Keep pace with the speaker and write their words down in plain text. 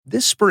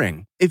This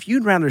spring, if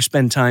you'd rather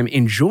spend time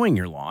enjoying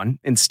your lawn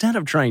instead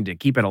of trying to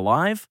keep it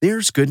alive,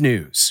 there's good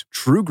news.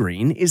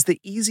 TruGreen is the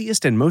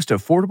easiest and most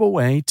affordable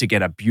way to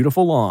get a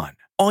beautiful lawn.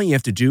 All you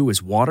have to do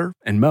is water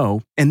and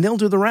mow, and they'll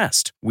do the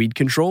rest. Weed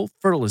control,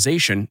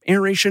 fertilization,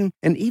 aeration,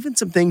 and even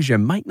some things you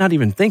might not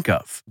even think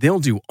of. They'll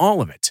do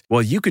all of it,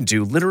 while you can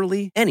do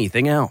literally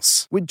anything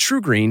else. With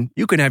TruGreen,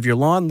 you can have your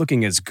lawn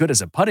looking as good as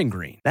a putting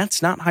green.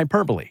 That's not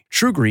hyperbole.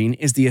 TruGreen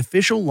is the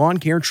official lawn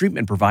care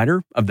treatment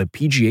provider of the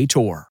PGA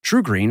Tour.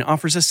 TruGreen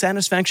offers a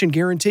satisfaction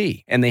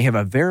guarantee, and they have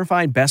a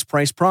verified best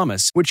price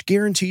promise, which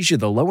guarantees you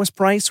the lowest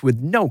price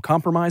with no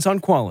compromise on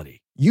quality.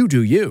 You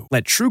do you.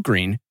 Let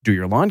TruGreen do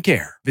your lawn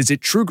care. Visit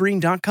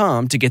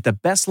TruGreen.com to get the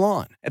best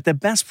lawn at the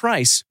best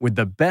price with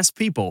the best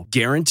people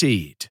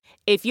guaranteed.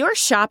 If you're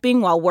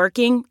shopping while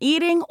working,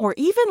 eating, or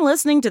even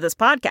listening to this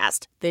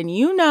podcast, then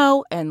you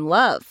know and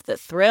love the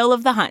thrill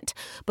of the hunt.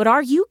 But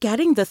are you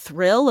getting the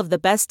thrill of the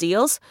best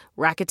deals?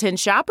 Rakuten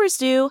shoppers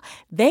do.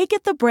 They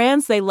get the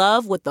brands they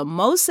love with the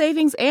most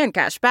savings and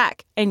cash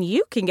back. And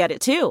you can get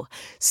it too.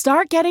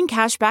 Start getting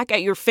cash back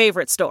at your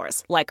favorite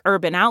stores like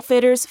Urban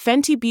Outfitters,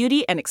 Fenty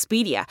Beauty, and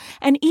Expedia,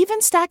 and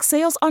even stack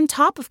sales on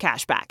top of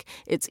cash back.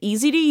 It's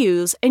easy to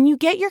use, and you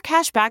get your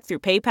cash back through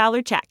PayPal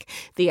or check.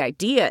 The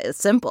idea is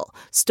simple.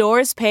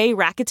 Stores pay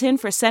Rakuten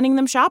for sending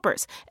them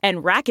shoppers, and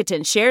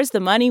Rakuten shares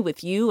the money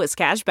with you as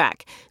cash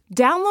back.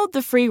 Download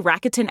the free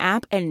Rakuten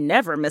app and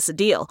never miss a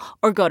deal,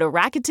 or go to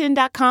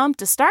Rakuten.com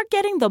to start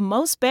getting the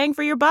most bang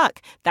for your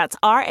buck. That's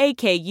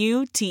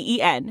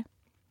Rakuten.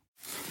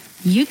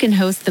 You can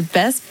host the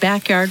best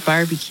backyard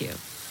barbecue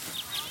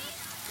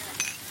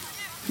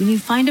when you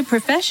find a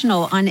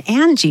professional on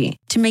Angie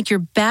to make your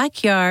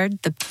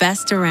backyard the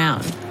best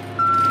around.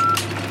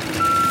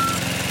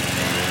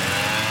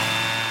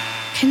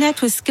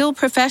 Connect with skilled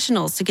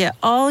professionals to get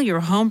all your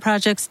home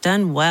projects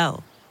done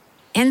well.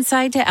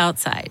 Inside to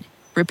outside,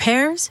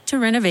 repairs to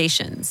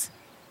renovations.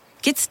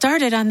 Get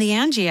started on the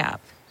Angie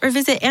app or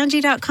visit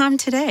Angie.com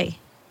today.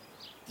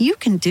 You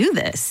can do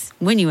this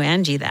when you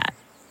Angie that.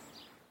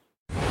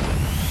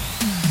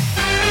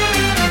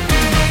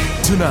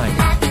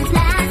 Tonight,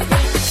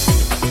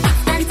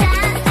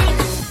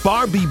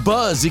 Barbie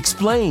Buzz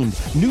Explained.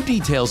 New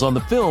details on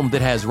the film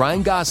that has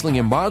Ryan Gosling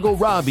and Margot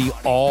Robbie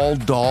all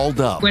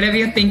dolled up. Whatever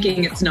you're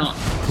thinking, it's not.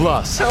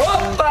 Plus,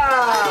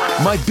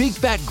 My Big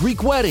Fat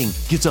Greek Wedding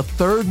gets a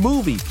third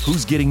movie.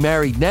 Who's getting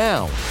married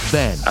now?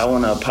 Then, I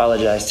want to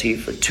apologize to you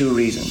for 2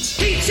 reasons.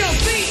 Beat your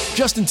feet!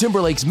 Justin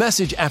Timberlake's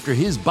message after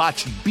his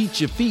botched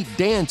Beat Your Feet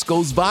dance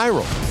goes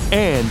viral.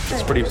 And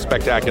it's pretty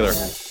spectacular.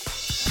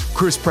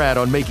 Chris Pratt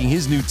on making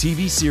his new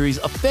TV series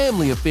a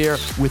family affair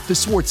with the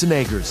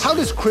Schwarzeneggers. How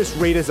does Chris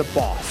rate as a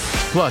boss?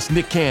 Plus,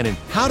 Nick Cannon,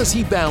 how does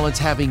he balance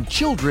having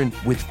children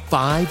with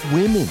 5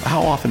 women?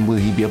 How often will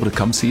he be able to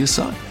come see his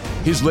son?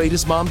 His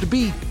latest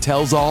mom-to-be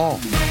tells all.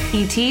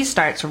 ET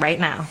starts right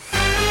now.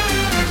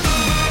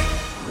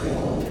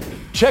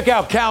 Check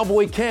out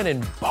Cowboy Ken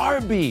and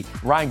Barbie.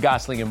 Ryan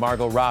Gosling and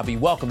Margot Robbie,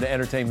 welcome to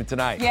Entertainment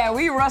Tonight. Yeah,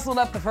 we rustled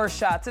up the first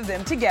shots of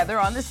them together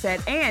on the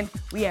set, and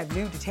we have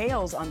new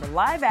details on the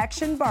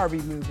live-action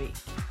Barbie movie.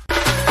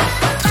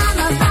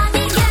 I'm a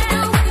Barbie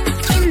girl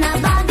in the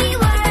Barbie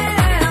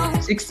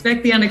world.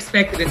 Expect the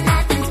unexpected.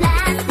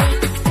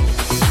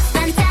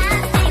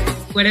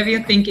 Fantastic. Whatever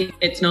you're thinking,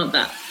 it's not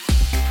that.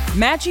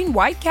 Matching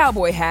white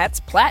cowboy hats,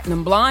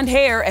 platinum blonde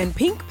hair, and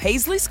pink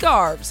paisley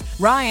scarves.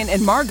 Ryan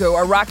and Margot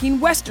are rocking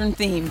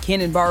Western-themed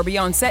Ken and Barbie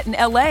on set in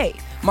L.A.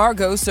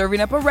 Margot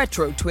serving up a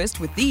retro twist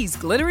with these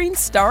glittering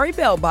starry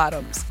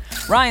bell-bottoms.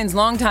 Ryan's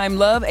longtime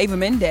love, Ava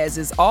Mendez,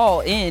 is all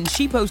in.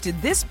 She posted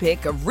this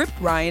pic of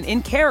ripped Ryan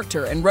in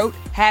character and wrote,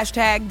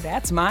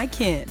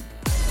 #That'sMyKen.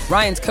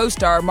 Ryan's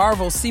co-star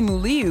Marvel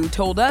Simu Liu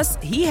told us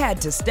he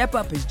had to step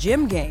up his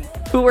gym game.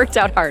 Who worked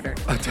out harder?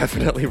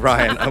 Definitely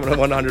Ryan. I'm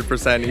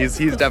 100%. He's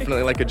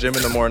definitely like a gym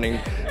in the morning,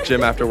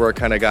 gym after work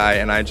kind of guy,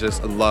 and I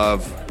just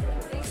love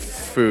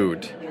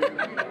food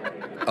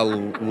a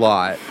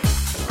lot.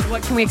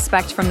 What can we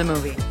expect from the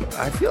movie?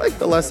 I feel like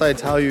the less I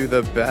tell you,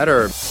 the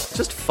better.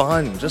 Just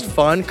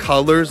fun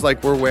colors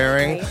like we're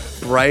wearing,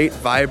 bright,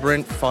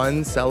 vibrant,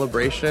 fun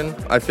celebration.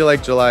 I feel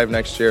like July of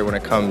next year when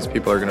it comes,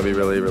 people are going to be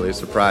really, really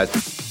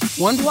surprised.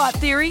 One plot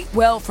theory?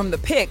 Well, from the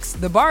pics,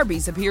 the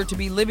Barbies appear to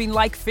be living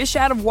like fish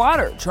out of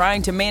water,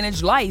 trying to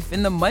manage life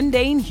in the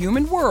mundane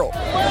human world.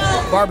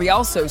 Barbie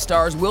also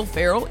stars Will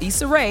Ferrell,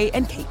 Issa Rae,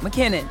 and Kate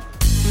McKinnon.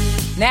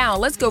 Now,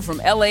 let's go from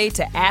LA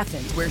to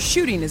Athens, where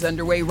shooting is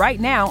underway right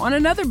now on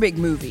another big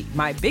movie,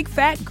 My Big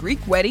Fat Greek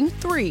Wedding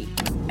 3.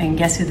 And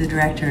guess who the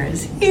director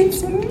is?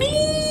 It's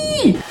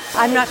me!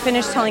 I'm not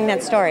finished telling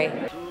that story.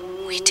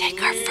 We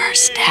take our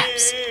first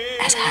steps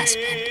as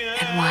husband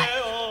and wife.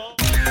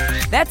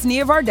 That's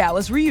Nia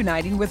Vardalos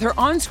reuniting with her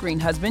on-screen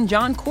husband,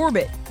 John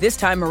Corbett. This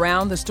time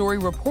around, the story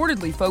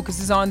reportedly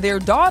focuses on their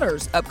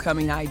daughter's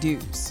upcoming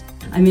I-dos.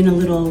 I'm in a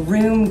little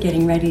room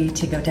getting ready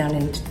to go down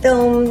and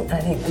film.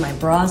 I think my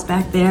bra's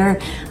back there.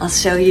 I'll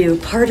show you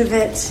part of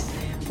it.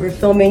 We're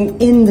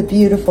filming in the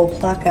beautiful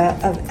Plaka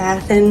of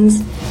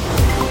Athens.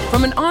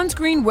 From an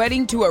on-screen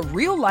wedding to a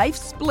real-life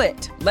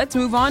split, let's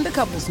move on to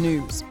couples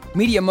news.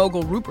 Media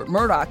mogul Rupert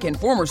Murdoch and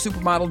former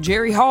supermodel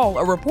Jerry Hall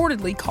are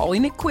reportedly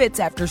calling it quits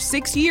after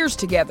 6 years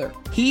together.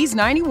 He's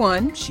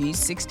 91, she's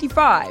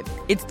 65.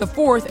 It's the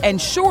fourth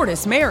and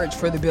shortest marriage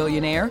for the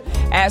billionaire.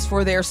 As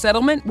for their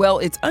settlement, well,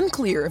 it's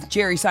unclear if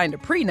Jerry signed a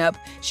prenup.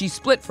 She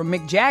split from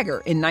Mick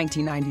Jagger in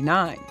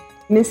 1999.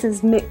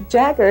 Mrs. Mick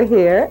Jagger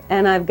here,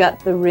 and I've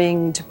got the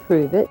ring to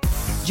prove it.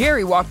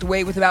 Jerry walked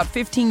away with about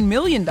 $15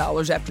 million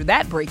after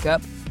that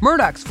breakup.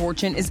 Murdoch's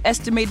fortune is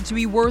estimated to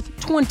be worth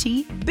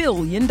 $20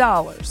 billion.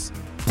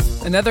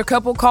 Another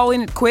couple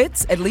calling it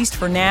quits, at least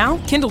for now,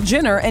 Kendall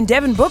Jenner and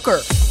Devin Booker.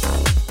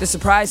 The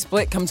surprise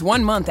split comes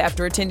 1 month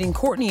after attending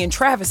Kourtney and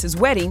Travis's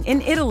wedding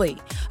in Italy.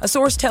 A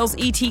source tells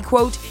ET,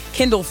 quote,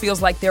 Kendall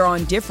feels like they're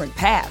on different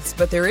paths,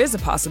 but there is a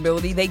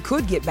possibility they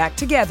could get back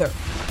together.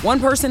 One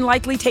person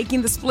likely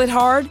taking the split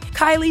hard,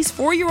 Kylie's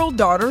 4-year-old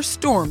daughter,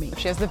 Stormi.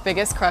 She has the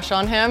biggest crush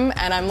on him,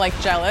 and I'm like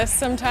jealous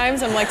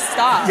sometimes. I'm like,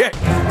 stop. Yeah.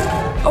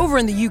 Over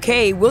in the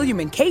UK, William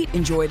and Kate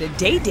enjoyed a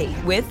date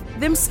with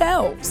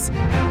themselves.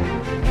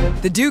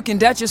 The Duke and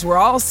Duchess were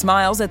all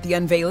smiles at the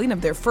unveiling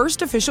of their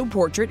first official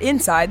portrait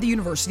inside the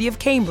University of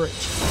Cambridge.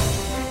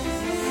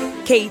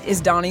 Kate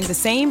is donning the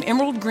same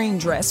emerald green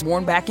dress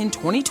worn back in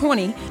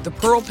 2020. The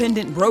pearl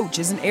pendant brooch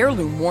is an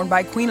heirloom worn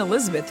by Queen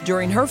Elizabeth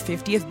during her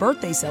 50th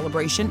birthday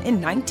celebration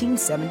in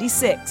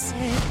 1976.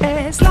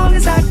 As long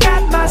as I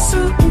got my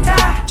suit and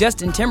tie.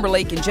 Justin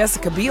Timberlake and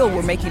Jessica Biel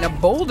were making a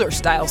bolder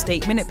style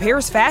statement at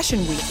Paris Fashion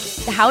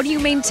Week. How do you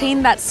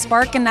maintain that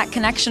spark and that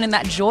connection and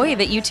that joy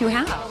that you two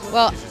have?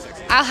 Well,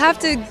 I'll have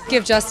to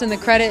give Justin the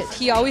credit.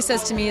 He always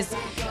says to me is,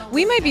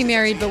 we might be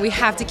married, but we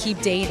have to keep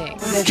dating.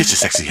 Get your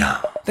sexy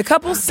on. The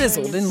couple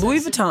sizzled in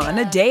Louis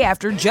Vuitton a day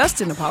after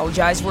Justin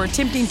apologized for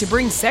attempting to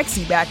bring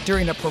sexy back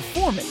during a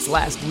performance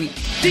last week.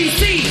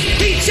 DC,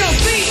 beat your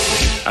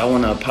feet! I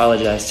want to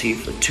apologize to you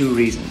for 2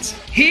 reasons.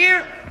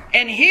 Here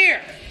and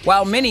here.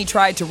 While many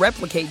tried to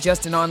replicate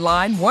Justin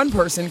online, one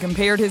person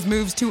compared his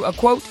moves to a,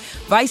 quote,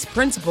 vice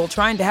principal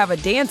trying to have a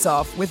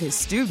dance-off with his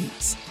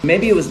students.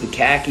 Maybe it was the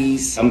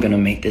khakis. I'm going to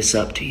make this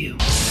up to you.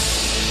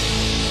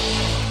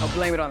 I'll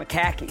blame it on the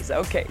khakis.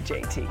 Okay,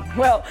 JT.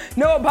 Well,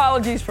 no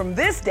apologies from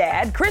this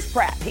dad, Chris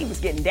Pratt. He was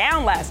getting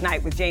down last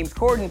night with James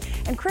Corden,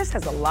 and Chris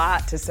has a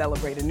lot to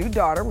celebrate. A new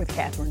daughter with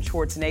Katherine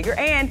Schwarzenegger,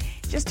 and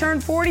just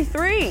turned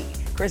 43.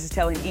 Chris is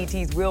telling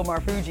ET's Will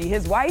Marfuji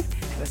his wife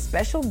had a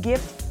special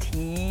gift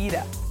teed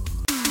up.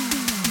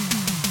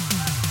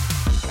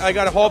 I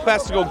got a hall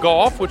pass to go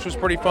golf, which was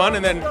pretty fun.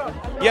 And then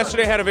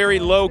yesterday I had a very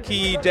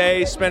low-key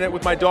day, spent it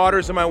with my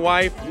daughters and my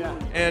wife.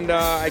 And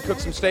I cooked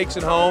some steaks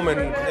at home,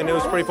 and it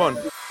was pretty fun.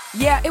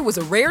 Yeah, it was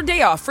a rare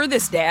day off for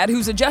this dad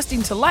who's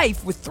adjusting to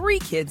life with 3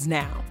 kids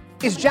now.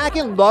 Is Jack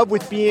in love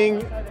with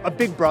being a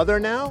big brother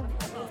now?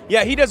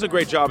 Yeah, he does a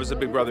great job as a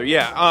big brother,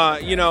 yeah.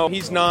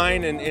 He's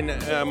 9,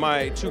 and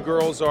my 2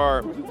 girls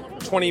are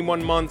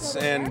 21 months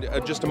and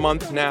just a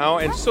month now,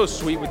 and so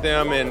sweet with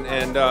them,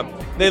 and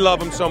they love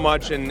him so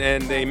much, and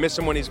they miss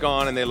him when he's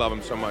gone, and they love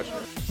him so much.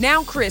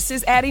 Now Chris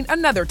is adding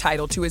another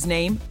title to his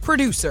name,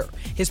 producer.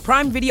 His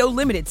Prime Video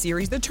limited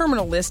series, The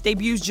Terminal List,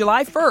 debuts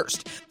July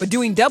 1st. But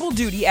doing double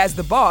duty as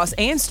the boss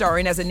and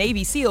starring as a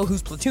Navy SEAL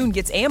whose platoon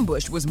gets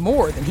ambushed was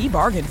more than he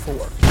bargained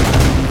for.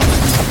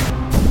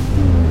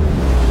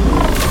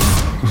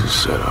 This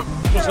is set up.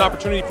 It was an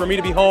opportunity for me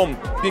to be home,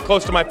 be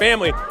close to my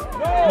family.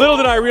 Little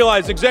did I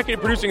realize,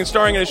 executive producing and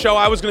starring in a show,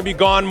 I was going to be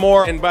gone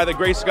more. And by the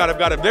grace of God, I've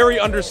got a very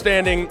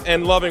understanding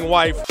and loving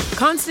wife.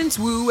 Constance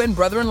Wu and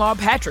brother-in-law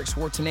Patrick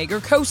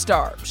Schwarzenegger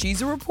co-star.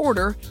 She's a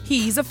reporter.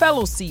 He's a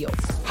fellow SEAL.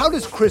 How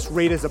does Chris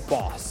rate as a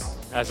boss?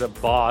 As a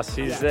boss,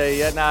 he's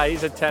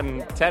a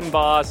 10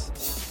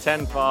 boss,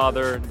 10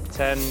 father,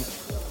 10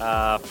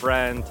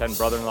 friend, 10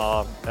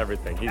 brother-in-law,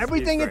 everything.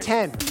 Everything a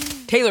 10.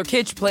 Taylor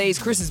Kitsch plays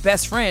Chris's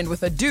best friend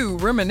with a do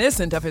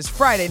reminiscent of his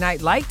Friday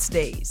Night Lights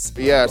days.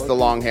 Yeah, it's the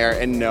long hair,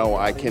 and no,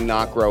 I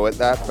cannot grow it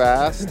that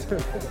fast,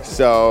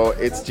 so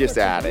it's just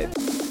added.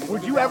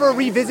 Would you ever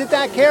revisit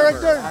that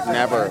character?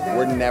 Never.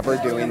 We're never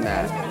doing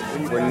that.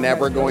 We're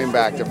never going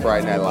back to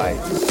Friday Night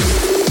Lights.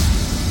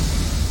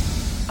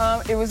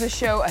 It was a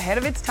show ahead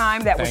of its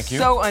time that was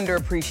so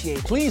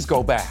underappreciated. Please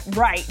go back.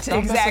 Right, Don't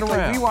exactly.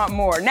 mess it We want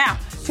more. Now,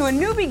 to a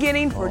new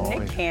beginning for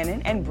Nick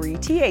Cannon and Brie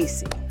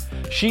Tiesi.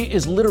 She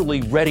is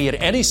literally ready at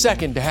any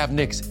second to have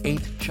Nick's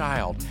 8th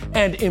child.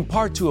 And in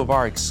part 2 of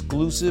our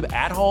exclusive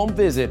at-home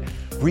visit,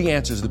 Brie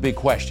answers the big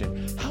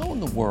question: how in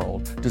the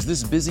world does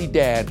this busy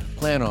dad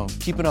plan on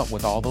keeping up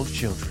with all those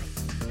children?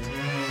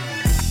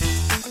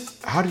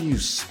 How do you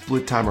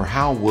split time, or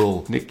how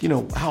will Nick,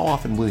 how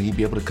often will he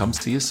be able to come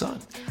see his son?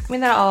 I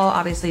mean, that all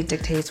obviously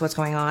dictates what's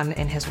going on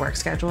in his work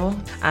schedule.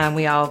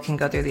 We all can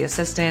go through the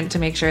assistant to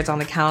make sure it's on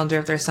the calendar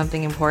if there's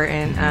something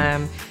important.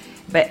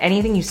 But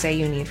anything you say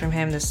you need from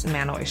him, this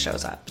man always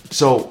shows up.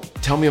 So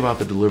tell me about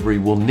the delivery.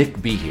 Will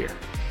Nick be here?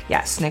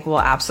 Yes, Nick will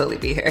absolutely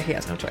be here. He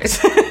has no choice.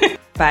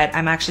 But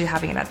I'm actually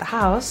having it at the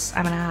house.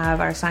 I'm gonna have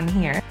our son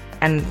here.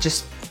 And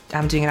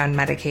I'm doing it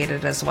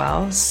unmedicated as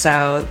well.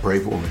 So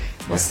brave woman.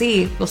 We'll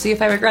see. We'll see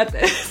if I regret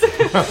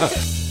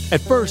this. At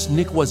first,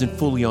 Nick wasn't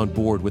fully on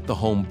board with the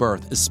home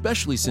birth,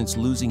 especially since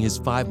losing his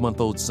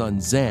 5-month-old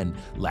son, Zen,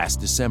 last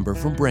December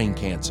from brain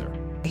cancer.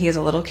 He is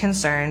a little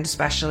concerned,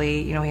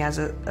 especially, he has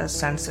a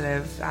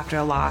sensitive, after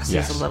a loss,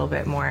 Yes. he's a little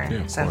bit more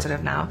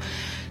sensitive now.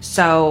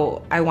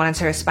 So I wanted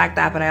to respect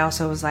that, but I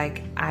also was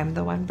like, I'm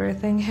the one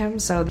birthing him.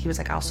 So he was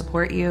like, I'll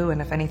support you,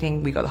 and if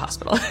anything, we go to the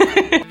hospital.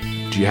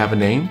 Do you have a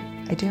name?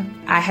 I do.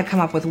 I had come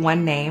up with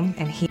one name,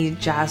 and he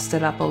jazzed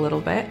it up a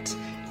little bit.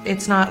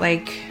 It's not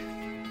like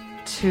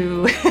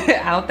too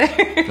out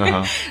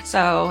there.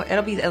 So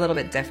it'll be a little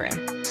bit different.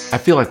 I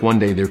feel like one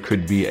day there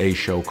could be a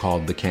show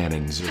called The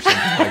Cannings or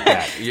something like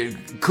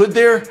that. Could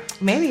there?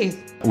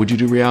 Maybe. Would you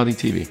do reality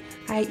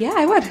TV? Yeah,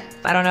 I would.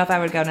 I don't know if I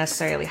would go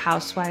necessarily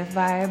housewife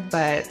vibe,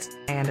 but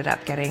I ended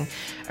up getting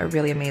a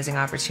really amazing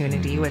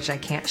opportunity, which I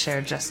can't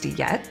share just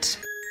yet.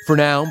 For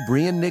now,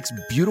 Brie and Nick's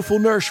beautiful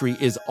nursery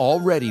is all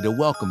ready to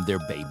welcome their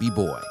baby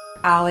boy.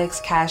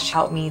 Alex Cash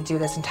helped me do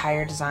this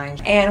entire design,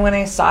 and when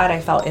I saw it, I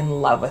fell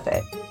in love with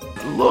it.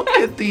 Look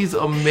at these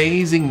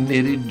amazing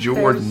knitted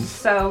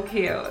Jordans. They're so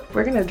cute.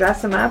 We're gonna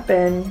dress them up,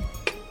 and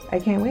I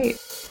can't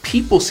wait.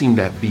 People seem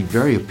to be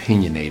very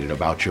opinionated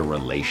about your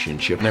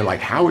relationship. And they're like,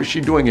 how is she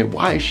doing it?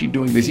 Why is she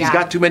doing this? He's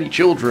got too many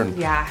children.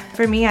 Yeah.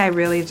 For me, I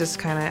really just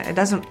it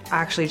doesn't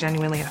actually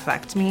genuinely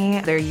affect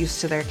me. They're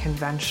used to their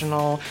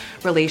conventional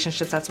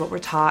relationships. That's what we're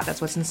taught. That's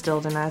what's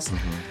instilled in us.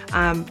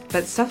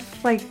 But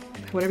stuff like,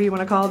 whatever you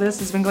want to call this,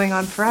 has been going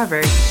on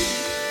forever.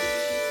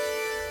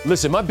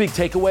 Listen, my big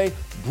takeaway,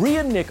 Brie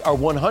and Nick are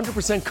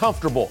 100%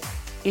 comfortable.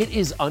 It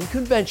is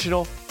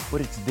unconventional,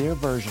 but it's their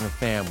version of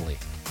family.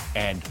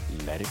 And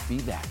let it be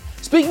that.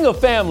 Speaking of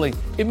family,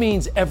 it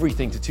means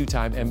everything to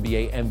two-time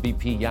NBA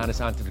MVP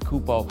Giannis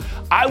Antetokounmpo.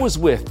 I was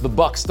with the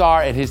Bucks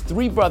star and his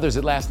 3 brothers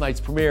at last night's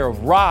premiere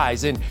of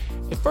Rise, and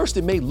at first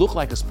it may look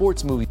like a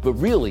sports movie, but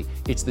really,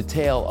 it's the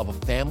tale of a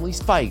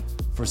family's fight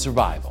for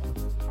survival.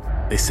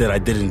 They said I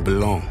didn't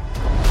belong,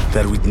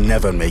 that we'd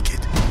never make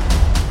it.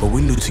 But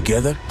we knew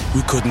together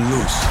we couldn't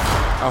lose.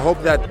 I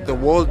hope that the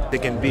world, they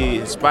can be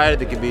inspired,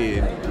 they can be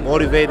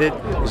motivated.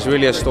 It's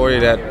really a story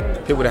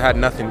that people that had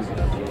nothing,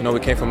 we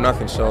came from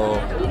nothing, so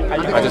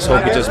I just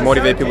hope we just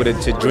motivate people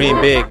to dream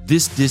big.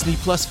 This Disney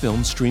Plus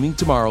film streaming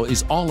tomorrow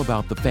is all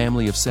about the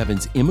family of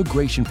 7's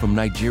immigration from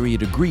Nigeria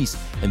to Greece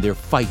and their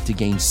fight to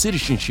gain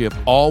citizenship,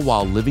 all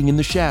while living in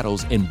the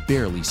shadows and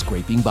barely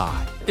scraping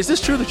by. Is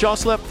this true that y'all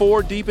slept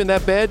 4 deep in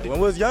that bed? When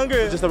we was younger,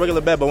 it was just a regular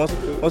bed, but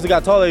once it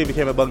got taller, it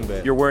became a bunk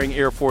bed. You're wearing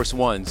Air Force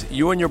Ones.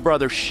 You and your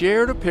brother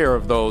shared a pair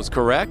of those,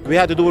 correct? We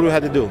had to do what we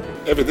had to do.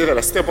 Every day that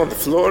I step on the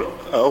floor,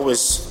 I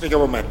always think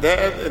about my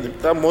dad, and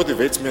that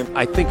motivates me.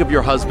 I think of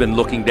your husband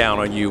looking down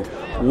on you.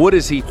 What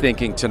is he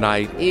thinking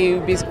tonight?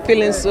 He'll be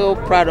feeling so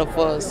proud of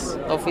us,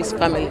 of his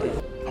family.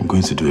 I'm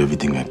going to do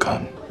everything I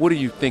can. What do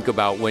you think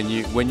about when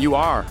you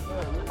are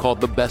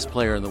called the best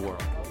player in the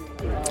world?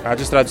 I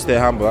just try to stay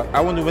humble.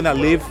 I want to, when I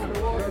leave,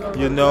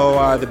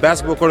 the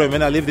basketball court,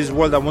 when I leave this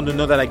world, I want to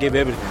know that I gave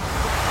everything.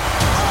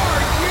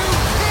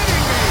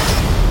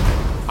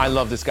 I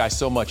love this guy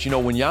so much.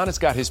 When Giannis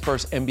got his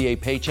first NBA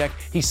paycheck,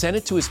 he sent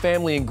it to his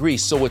family in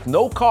Greece. So with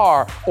no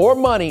car or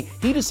money,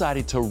 he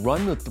decided to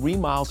run the 3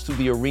 miles to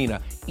the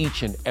arena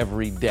each and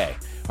every day.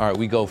 All right,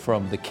 we go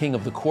from the king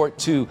of the court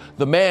to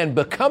the man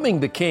becoming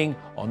the king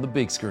on the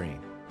big screen.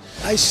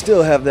 I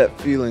still have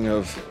that feeling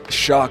of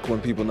shock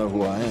when people know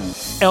who I am.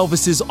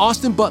 Elvis's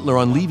Austin Butler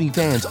on leaving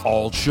fans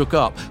all shook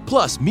up.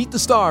 Plus, meet the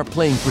star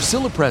playing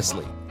Priscilla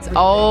Presley.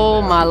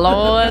 Oh, my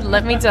Lord,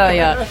 let me tell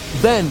you.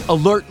 Then,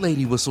 Alert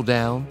Lady whistle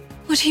down.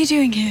 What are you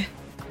doing here?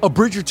 A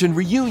Bridgerton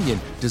reunion.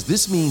 Does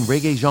this mean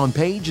Regé-Jean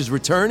Page is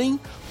returning?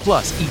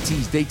 Plus,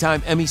 E.T.'s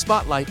Daytime Emmy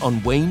Spotlight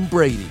on Wayne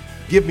Brady.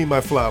 Give me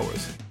my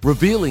flowers.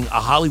 Revealing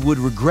a Hollywood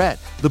regret,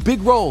 the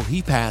big role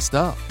he passed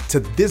up. To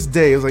this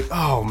day, it was like,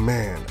 oh,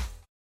 man.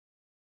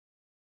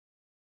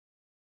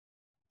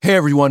 Hey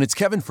everyone, it's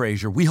Kevin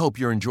Frazier. We hope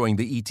you're enjoying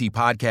the ET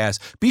podcast.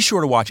 Be sure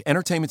to watch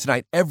Entertainment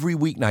Tonight every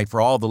weeknight for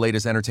all the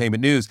latest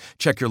entertainment news.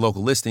 Check your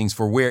local listings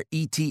for where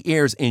ET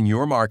airs in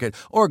your market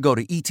or go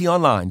to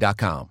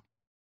etonline.com.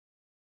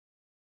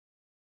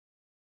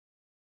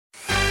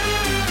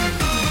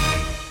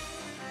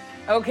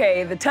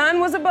 Okay, the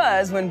ton was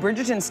abuzz when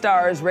Bridgerton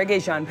stars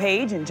Regé-Jean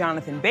Page and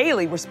Jonathan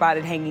Bailey were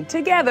spotted hanging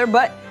together,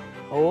 but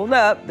hold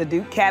up, the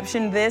Duke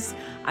captioned this,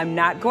 "I'm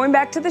not going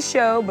back to the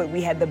show, but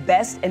we had the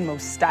best and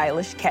most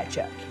stylish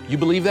catch-up." You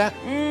believe that?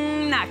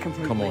 Not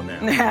completely. Come on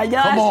now.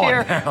 Last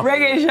year,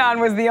 Regé-Jean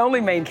was the only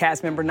main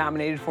cast member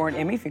nominated for an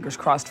Emmy, fingers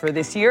crossed for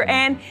this year.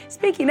 And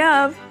speaking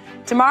of,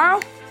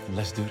 tomorrow,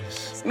 let's do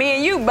this. It's me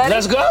and you, buddy.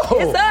 Let's go.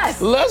 It's us.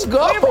 Let's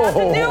go. We're about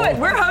to do it.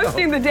 We're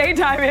hosting the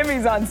Daytime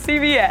Emmys on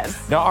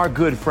CBS. Now, our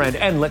good friend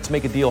and Let's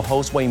Make a Deal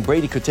host Wayne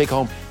Brady could take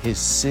home his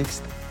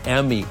 6th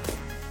Emmy.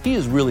 He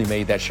has really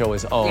made that show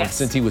his own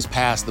since he was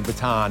passed the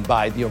baton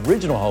by the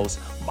original host,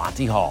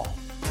 Monty Hall.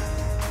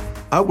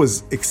 I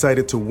was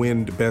excited to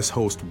win the Best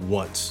Host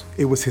once.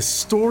 It was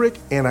historic,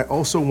 and I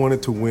also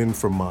wanted to win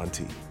for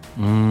Monty.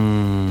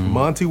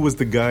 Monty was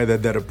the guy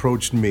that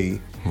approached me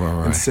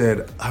and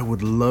said, I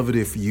would love it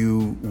if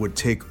you would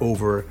take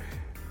over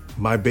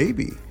my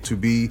baby to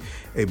be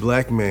a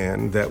black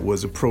man that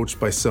was approached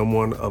by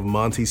someone of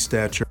Monty's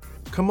stature.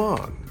 Come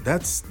on,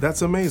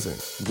 that's amazing.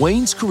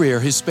 Wayne's career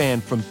has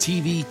spanned from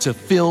TV to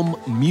film,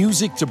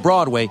 music to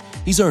Broadway.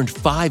 He's earned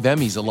 5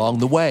 Emmys along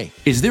the way.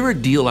 Is there a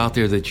deal out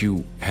there that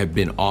you have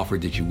been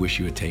offered that you wish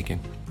you had taken?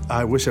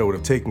 I wish I would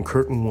have taken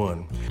Curtain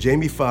One.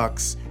 Jamie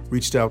Foxx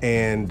reached out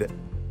and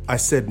I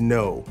said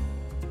no.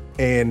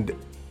 And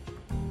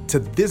to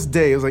this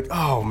day, I was like,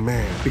 oh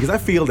man, because I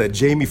feel that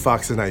Jamie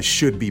Foxx and I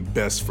should be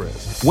best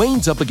friends.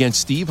 Wayne's up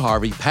against Steve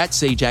Harvey, Pat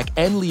Sajak,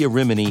 and Leah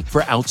Remini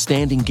for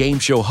Outstanding Game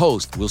Show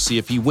Host. We'll see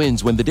if he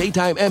wins when the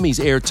Daytime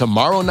Emmys air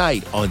tomorrow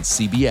night on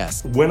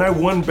CBS. When I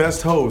won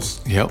Best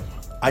Host, yep,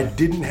 I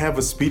didn't have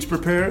a speech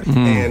prepared,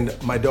 and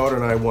my daughter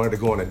and I wanted to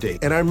go on a date.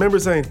 And I remember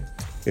saying,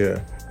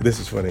 yeah, this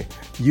is funny.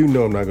 You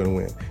know I'm not gonna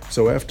win.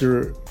 So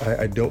after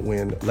I don't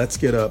win, let's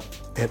get up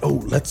and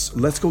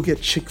let's go get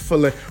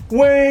Chick-fil-A.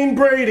 Wayne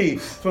Brady.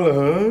 Please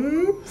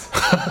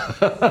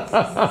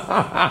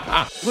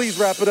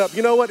wrap it up.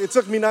 You know what? It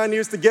took me 9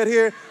 years to get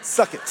here.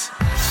 Suck it.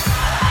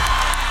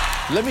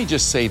 Let me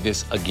just say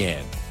this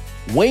again.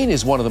 Wayne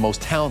is one of the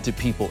most talented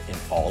people in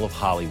all of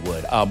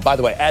Hollywood. By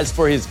the way, as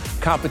for his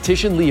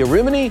competition, Leah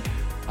Remini,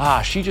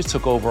 she just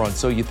took over on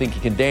So You Think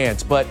You Can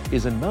Dance, but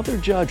is another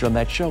judge on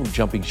that show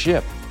jumping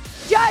ship.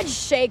 Judge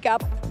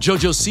Shakeup.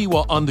 JoJo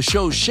Siwa on the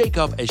show Shake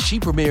Up as she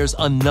premieres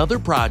another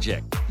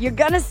project. You're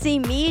gonna see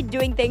me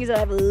doing things that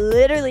I've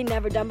literally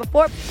never done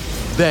before.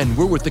 Then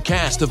we're with the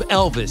cast of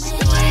Elvis.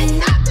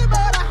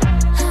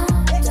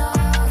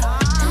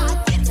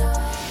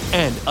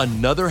 And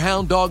another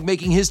hound dog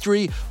making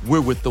history,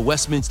 we're with the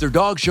Westminster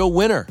Dog Show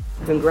winner.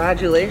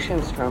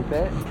 Congratulations,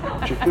 Trumpet.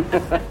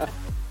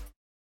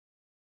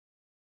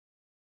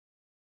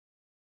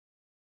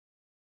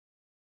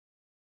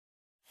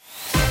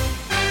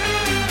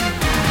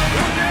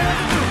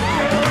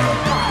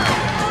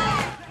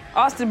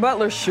 Austin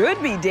Butler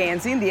should be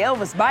dancing. The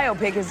Elvis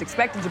biopic is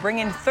expected to bring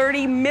in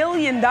 $30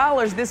 million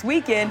this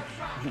weekend.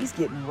 He's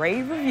getting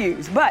rave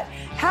reviews. But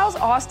how's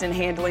Austin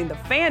handling the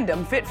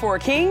fandom fit for a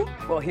king?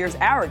 Well, here's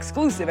our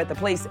exclusive at the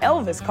place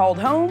Elvis called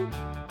home,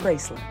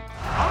 Graceland.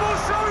 I'm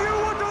gonna show you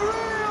what the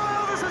real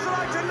Elvis is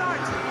like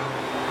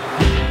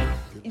tonight.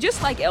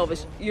 Just like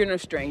Elvis, you're no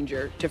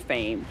stranger to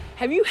fame.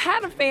 Have you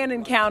had a fan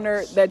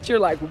encounter that you're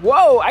like,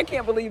 whoa, I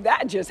can't believe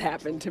that just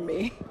happened to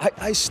me?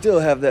 I still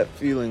have that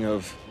feeling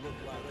of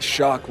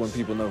shock when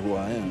people know who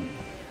I am.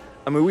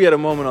 I mean, we had a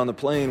moment on the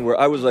plane where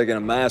I was like in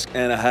a mask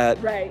and a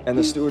hat, right, and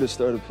the stewardess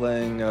started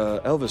playing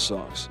Elvis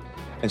songs.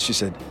 And she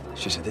said,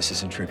 this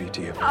is in tribute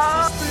to you.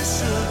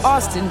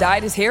 Austin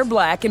dyed his hair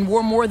black and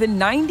wore more than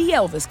 90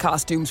 Elvis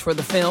costumes for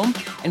the film.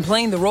 And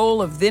playing the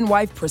role of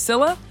then-wife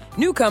Priscilla,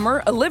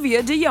 newcomer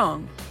Olivia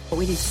DeJonge.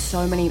 We did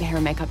so many hair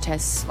and makeup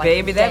tests. Like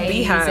Baby, that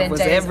beehive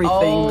was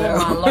everything, though.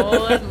 Oh, my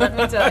Lord, let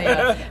me tell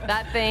you.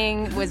 That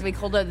thing was, we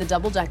called it the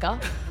double-decker.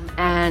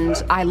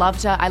 And I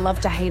loved her. I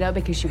loved to hate her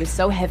because she was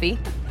so heavy.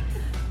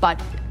 But,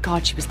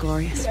 God, she was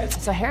glorious.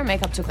 So hair and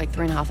makeup took like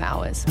 3.5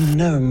 hours. I've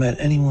never met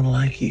anyone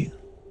like you.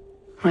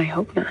 I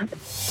hope not.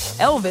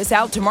 Elvis,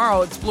 out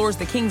tomorrow, explores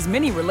the King's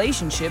many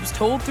relationships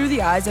told through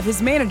the eyes of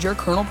his manager,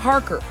 Colonel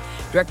Parker.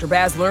 Director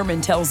Baz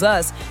Luhrmann tells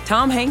us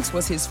Tom Hanks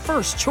was his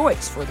first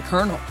choice for the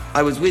Colonel.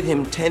 I was with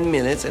him 10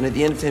 minutes, and at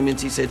the end of 10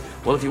 minutes, he said,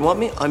 well, if you want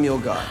me, I'm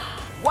your guy.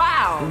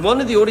 Wow! He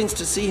wanted the audience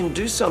to see him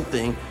do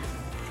something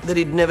that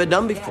he'd never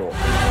done before.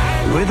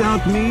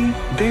 Without me,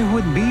 there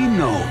would be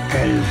no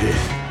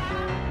Elvis.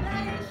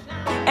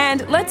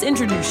 And let's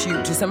introduce you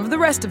to some of the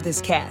rest of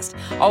this cast.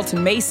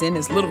 Alton Mason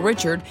as Little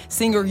Richard,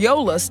 singer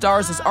Yola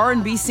stars as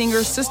R&B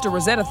singer Sister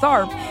Rosetta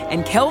Tharpe,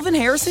 and Kelvin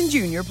Harrison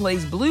Jr.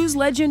 plays blues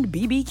legend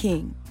B.B.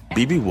 King.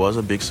 B.B. was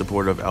a big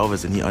supporter of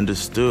Elvis, and he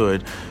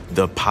understood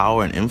the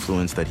power and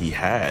influence that he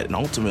had, and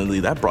ultimately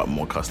that brought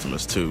more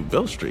customers to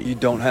Beale Street. You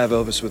don't have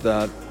Elvis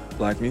without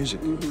black music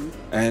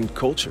and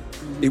culture.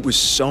 It was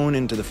sewn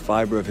into the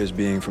fiber of his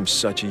being from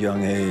such a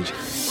young age.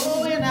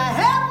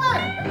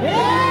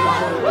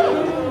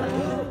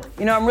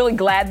 You know, I'm really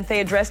glad that they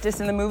addressed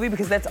this in the movie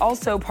because that's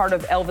also part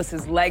of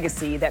Elvis's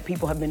legacy that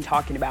people have been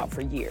talking about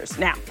for years.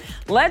 Now,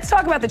 let's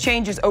talk about the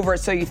changes over at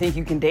So You Think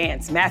You Can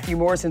Dance. Matthew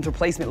Morrison's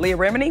replacement, Leah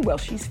Remini, well,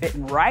 she's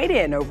fitting right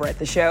in over at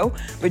the show.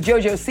 But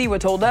JoJo Siwa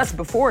told us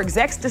before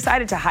execs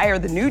decided to hire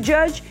the new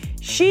judge,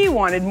 she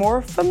wanted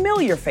more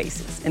familiar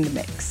faces in the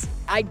mix.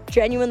 I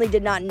genuinely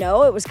did not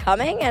know it was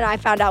coming, and I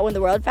found out when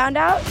the world found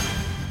out.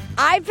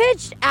 I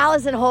pitched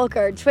Allison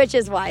Holker,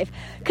 Twitch's wife,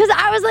 because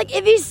I was like,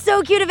 it'd be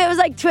so cute if it was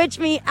like Twitch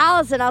meet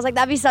Allison. I was like,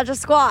 that'd be such a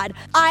squad.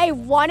 I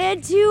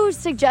wanted to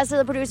suggest to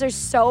the producers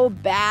so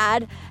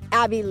bad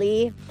Abby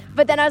Lee,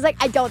 but then I was like,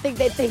 I don't think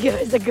they'd think it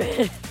was a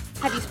good...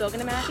 Have you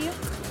spoken to Matthew?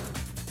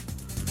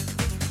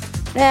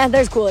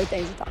 There's cooler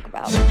things to talk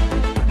about.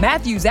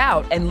 Matthew's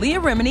out and Leah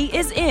Remini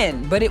is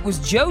in, but it was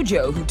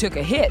JoJo who took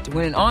a hit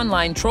when an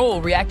online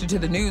troll reacted to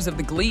the news of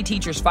the Glee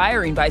teacher's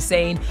firing by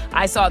saying,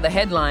 I saw the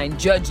headline,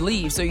 Judge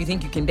leaves So You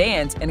Think You Can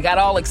Dance, and got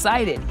all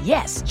excited.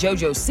 Yes,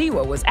 JoJo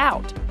Siwa was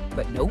out,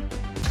 but nope.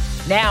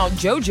 Now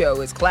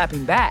JoJo is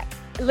clapping back.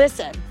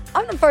 Listen,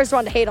 I'm the first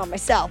one to hate on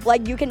myself.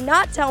 Like, you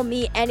cannot tell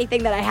me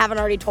anything that I haven't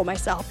already told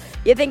myself.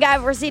 You think I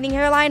have a receding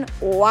hairline?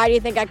 Why do you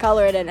think I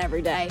color it in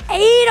every day?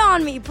 Hate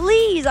on me,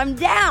 please. I'm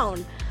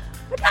down.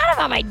 But not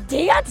about my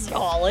dance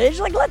knowledge.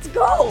 Like, let's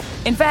go.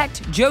 In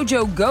fact,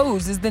 JoJo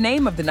Goes is the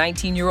name of the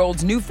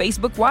 19-year-old's new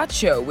Facebook Watch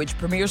show, which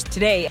premieres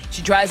today.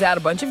 She tries out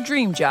a bunch of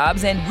dream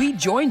jobs, and we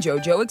join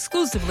JoJo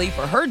exclusively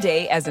for her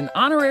day as an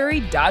honorary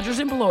Dodgers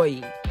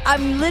employee.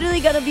 I'm literally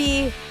going to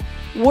be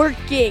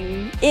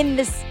working in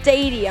the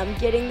stadium,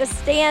 getting the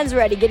stands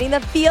ready, getting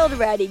the field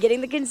ready, getting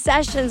the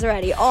concessions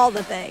ready, all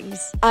the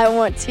things. I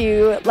want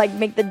to, like,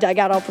 make the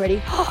dugout all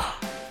pretty.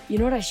 You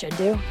know what I should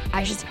do?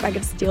 I should see if I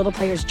could steal the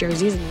players'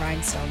 jerseys and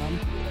rhinestone them.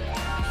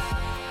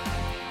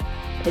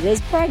 It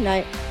is Pride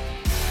Night.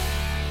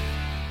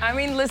 I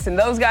mean, listen,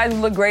 those guys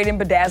look great in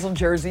bedazzled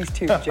jerseys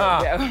too,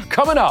 JoJo.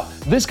 Coming up,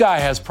 this guy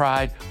has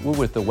pride. We're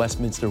with the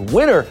Westminster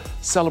winner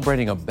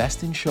celebrating a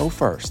Best in Show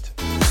first.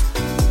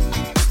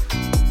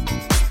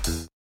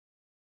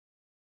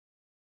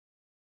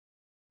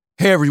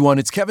 Hey everyone,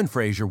 it's Kevin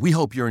Frazier. We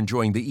hope you're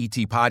enjoying the ET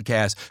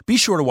podcast. Be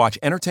sure to watch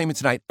Entertainment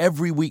Tonight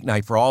every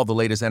weeknight for all the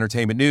latest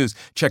entertainment news.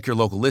 Check your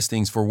local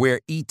listings for where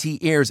ET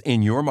airs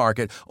in your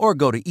market or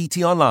go to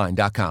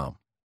etonline.com.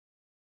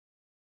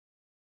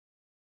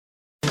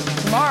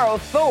 Tomorrow,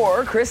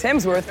 Thor, Chris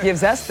Hemsworth,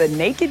 gives us the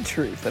naked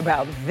truth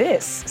about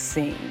this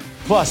scene.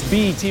 Plus,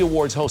 BET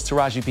Awards host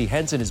Taraji P.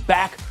 Henson is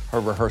back,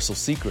 her rehearsal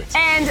secrets.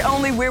 And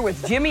only we're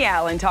with Jimmy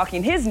Allen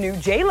talking his new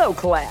J-Lo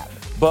collab.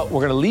 But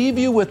we're going to leave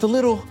you with a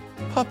little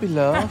puppy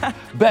love.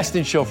 Best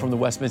in Show from the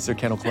Westminster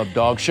Kennel Club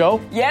Dog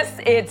Show. Yes,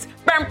 it's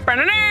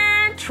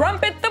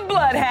Trumpet the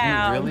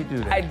Bloodhound. You really do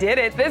that. I did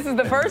it. This is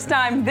the first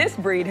time this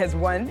breed has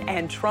won,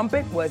 and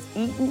Trumpet was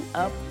eating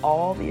up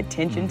all the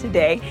attention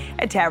today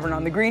at Tavern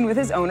on the Green with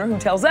his owner, who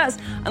tells us,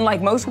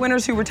 unlike most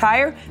winners who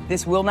retire,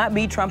 this will not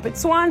be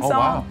Trumpet's swan song.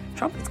 Wow.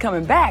 Trumpet's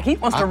coming back. He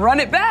wants to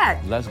run it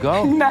back. Let's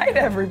go. Good night,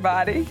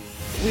 everybody.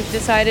 We've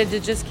decided to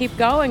just keep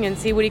going and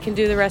see what he can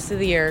do the rest of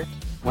the year.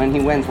 When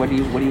he wins, what do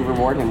you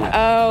reward him with?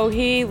 Oh,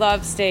 he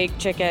loves steak,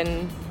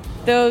 chicken.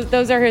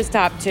 Those are his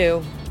top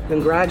two.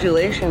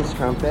 Congratulations,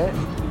 Trumpet.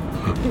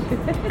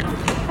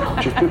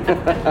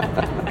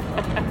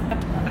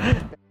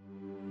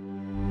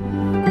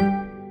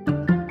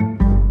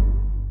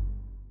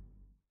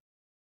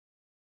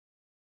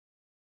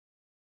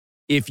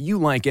 If you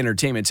like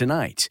Entertainment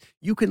Tonight,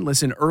 you can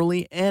listen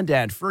early and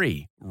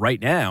ad-free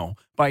right now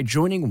by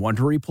joining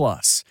Wondery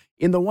Plus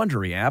in the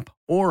Wondery app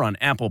or on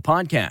Apple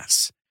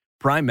Podcasts.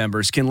 Prime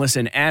members can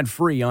listen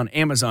ad-free on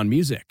Amazon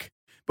Music.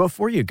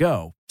 Before you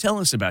go, tell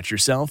us about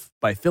yourself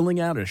by filling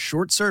out a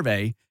short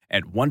survey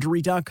at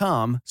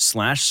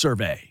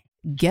Wondery.com/survey.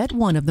 Get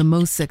one of the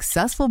most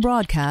successful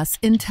broadcasts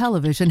in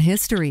television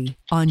history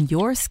on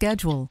your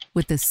schedule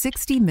with the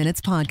 60 Minutes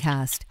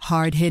Podcast.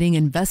 Hard-hitting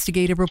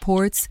investigative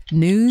reports,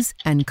 news,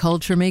 and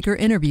culture maker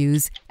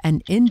interviews,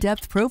 and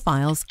in-depth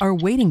profiles are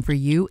waiting for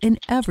you in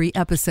every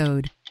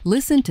episode.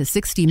 Listen to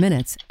 60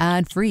 Minutes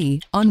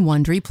ad-free on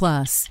Wondery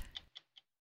Plus.